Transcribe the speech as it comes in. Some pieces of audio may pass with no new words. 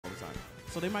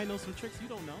so they might know some tricks you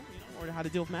don't know, or how to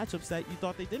deal with matchups that you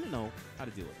thought they didn't know how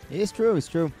to deal with. It's true, it's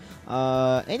true.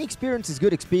 Any experience is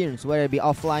good experience, whether it be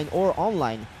offline or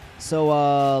online.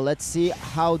 So let's see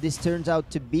how this turns out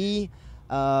to be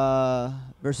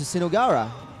versus Sinogara.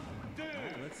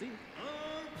 Let's see.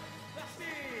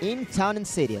 In Town and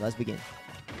City, let's begin.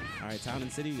 All right, Town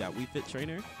and City, you got WeFit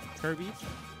trainer, Kirby.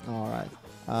 All right.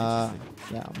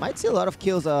 Yeah, might see a lot of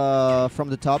kills from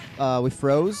the top with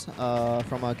throws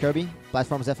from Kirby.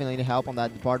 Platforms definitely need help on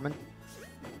that department.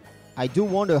 I do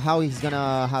wonder how he's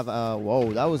gonna have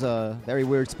whoa, that was a very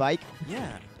weird spike.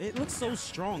 Yeah, it looks so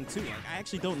strong too. Like, I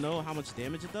actually don't know how much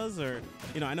damage it does, or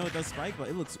I know it does spike, but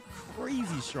it looks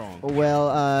crazy strong.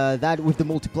 Well, that with the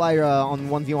multiplier on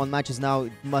 1v1 matches now,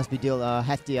 it must be deal a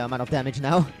hefty amount of damage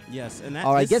now. Yes, and that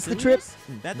all right, gets the trip.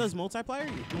 That does multiplier.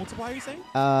 Multiplier, you saying?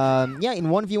 Yeah, in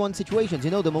 1v1 situations,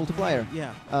 you know the multiplier.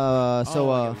 Yeah. Oh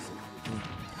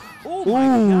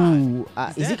my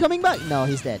God. Is he coming back? No,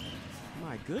 he's dead.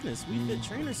 My goodness, we've been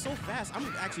trainers so fast.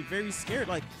 I'm actually very scared.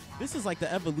 Like, this is like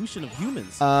the evolution of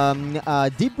humans.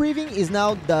 Deep breathing is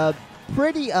now the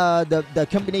pretty the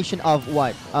combination of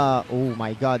what? Oh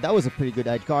my God, that was a pretty good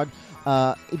edge card.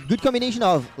 Good combination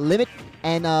of limit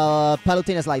and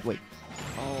Palutine as lightweight.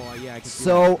 Oh yeah, I can see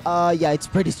so yeah, it's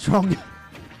pretty strong.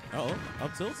 Uh-oh,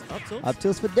 up tilts, up tilts. Up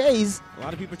tilts for days. A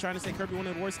lot of people are trying to say Kirby one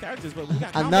of the worst characters, but we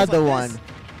got another like one. This.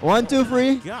 1, 2,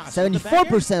 3.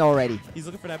 74% already. He's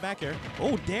looking for that back air.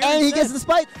 Oh, damn. And he gets the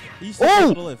spike. He's still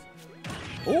able to live.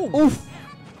 Oh. Oof.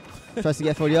 Tries to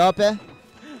get for the up air.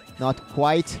 Not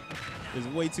quite. There's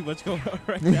way too much going on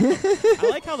right now. I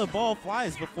like how the ball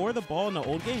flies. Before, the ball in the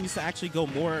old game used to actually go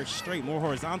more straight, more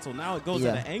horizontal. Now it goes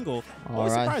at an angle. Oh, it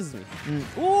surprises me.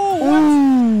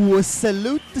 Ooh,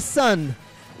 salute the sun.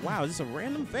 Wow, just a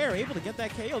random fair able to get that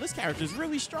KO. This character is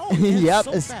really strong. Yep,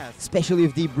 so fast. Especially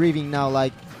with deep breathing now.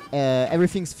 Like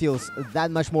everything feels that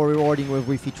much more rewarding with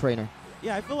WeFit trainer.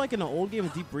 Yeah, I feel like in the old game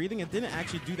with deep breathing, it didn't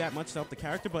actually do that much to help the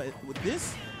character. But with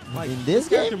this, like in this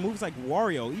character moves like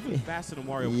Wario, even faster than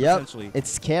Wario. Yep, potentially. It's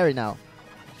scary now.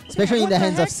 Especially in the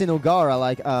hands of Sinogara,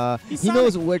 like he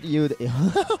knows what you.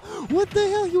 What the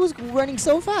hell? He was running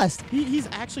so fast. He's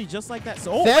actually just like that.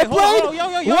 So, fair play.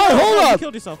 Yo, hold up. You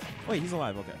killed yourself. Wait, he's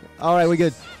alive. Okay. All right, we're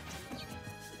good.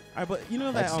 All right, but you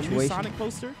know that new Sonic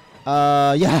poster?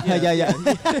 Yeah.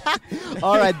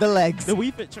 All right, the legs. The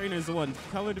WeFit trainer is the one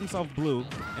colored himself blue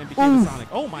and became Sonic.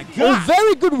 Oh my God! Oh,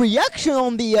 very good reaction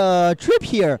on the trip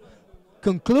here.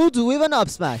 Concludes with an up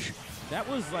smash. That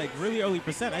was like really early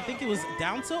percent. I think it was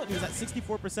down tilt. He was at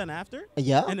 64% after.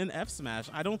 Yeah. And an F smash.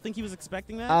 I don't think he was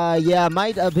expecting that. Yeah,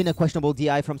 might have been a questionable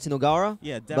DI from Sinogara.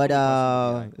 Yeah, definitely.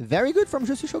 But very good from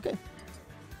Jesuischoq.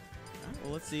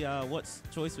 Well, let's see what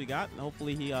choice we got.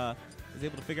 Hopefully he is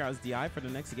able to figure out his DI for the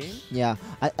next game. Yeah.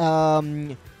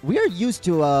 We are used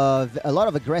to a lot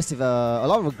of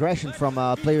aggression from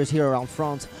players here around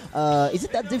France. Is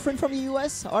it that different from the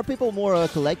US? Are people more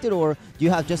collected, or do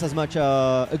you have just as much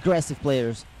aggressive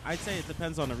players? I'd say it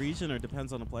depends on the region or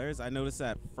depends on the players. I noticed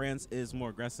that France is more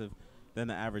aggressive than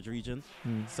the average region.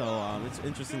 So it's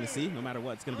interesting to see. No matter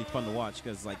what, it's going to be fun to watch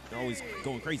because like they're always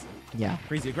going crazy. Yeah.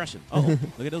 Crazy aggression. Oh,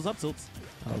 look at those up tilts.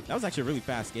 Okay. That was actually a really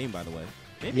fast game, by the way.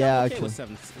 Maybe yeah, I'm okay with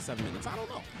 7 minutes. I don't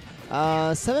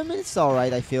know. 7 minutes is all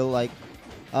right, I feel like.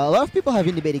 A lot of people have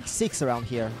been debating 6 around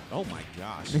here. Oh my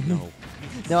gosh, no.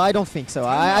 No, I don't think so.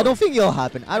 I don't think it'll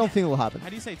happen. I don't think it will happen. How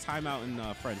do you say timeout in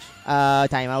French?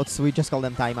 Timeouts. We just call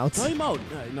them timeouts.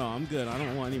 Timeout. No, I'm good. I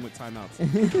don't want any more timeouts.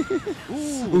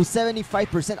 Ooh,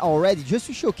 75% already.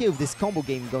 Jesuischoq with this combo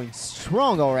game going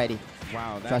strong already.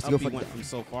 Wow, that up went from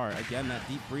so far. Again, that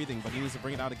deep breathing, but he needs to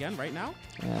bring it out again right now?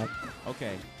 Yeah.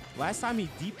 Okay. Last time he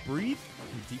deep breathed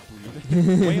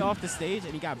way off the stage,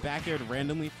 and he got back aired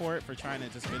randomly for trying to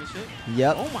just finish it.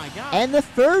 Yep. Oh my God. And the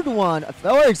third one, a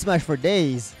forward smash for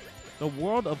days. The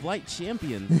World of Light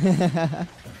champion.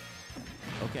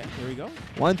 Okay, here we go.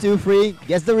 1, 2, 3.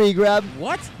 Gets the regrab.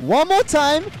 What? One more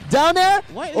time. Down there.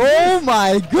 What is this?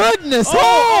 My goodness.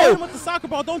 Oh! With the soccer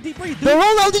ball. Don't deep breathe. Dude. The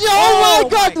Ronaldinho. Oh my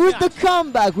God. With the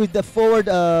comeback, with the forward,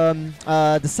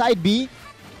 the side B.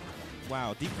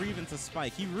 Wow, deep breathe into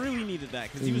spike. He really needed that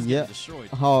because he was getting destroyed.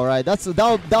 All right,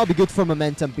 that'll be good for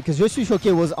momentum because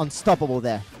Jesuischoq was unstoppable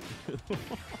there.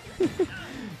 All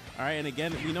right, and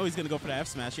again, we know he's gonna go for the F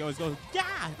smash. He always goes, yeah,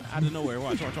 out of nowhere.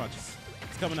 Watch.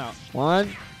 It's coming out. 1.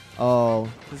 Oh.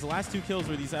 Because the last 2 kills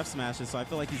were these F smashes, so I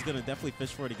feel like he's gonna definitely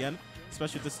fish for it again,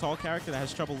 especially with this tall character that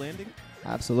has trouble landing.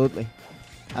 Absolutely.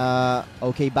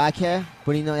 Okay, back here,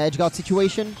 putting in an edge guard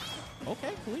situation.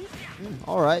 Okay, clean.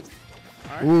 All right.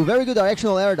 Ooh, very good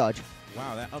directional air dodge.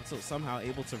 Wow, that up tilt somehow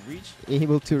able to reach.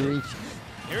 Able to reach.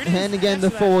 Here it is. And again,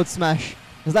 the forward smash.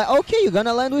 It's like, okay, you're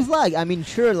gonna land with lag. I mean,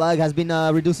 sure, lag has been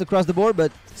reduced across the board,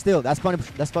 but still, that's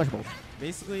punishable.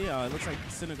 Basically, it looks like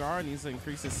Sinogara needs to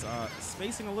increase his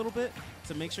spacing a little bit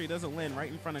to make sure he doesn't land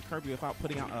right in front of Kirby without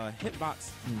putting out a hitbox.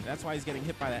 That's why he's getting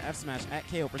hit by that F smash at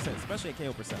KO %, especially at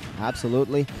KO %.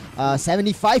 Absolutely.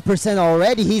 75%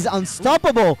 already. He's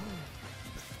unstoppable.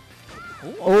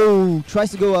 Ooh. Oh,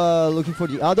 tries to go looking for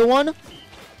the other one.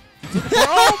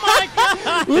 Oh my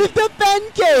god! With the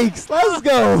pancakes. Let's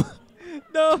go.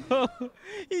 No,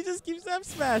 he just keeps F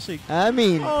smashing. I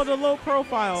mean, Oh, the low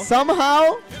profile.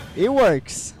 somehow it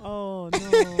works. Oh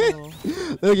no,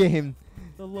 Look at him.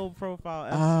 the low profile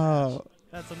F Oh, smash.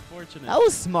 That's unfortunate. that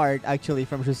was smart actually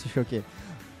from Jesuischoq.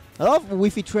 A lot of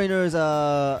Wi-Fi trainers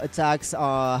attacks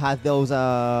have those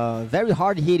very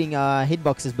hard hitting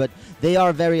hitboxes, but they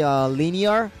are very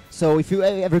linear. So if you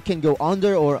ever can go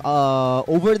under or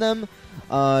over them,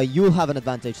 you'll have an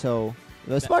advantage. So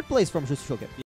smart plays from Jesuischoq.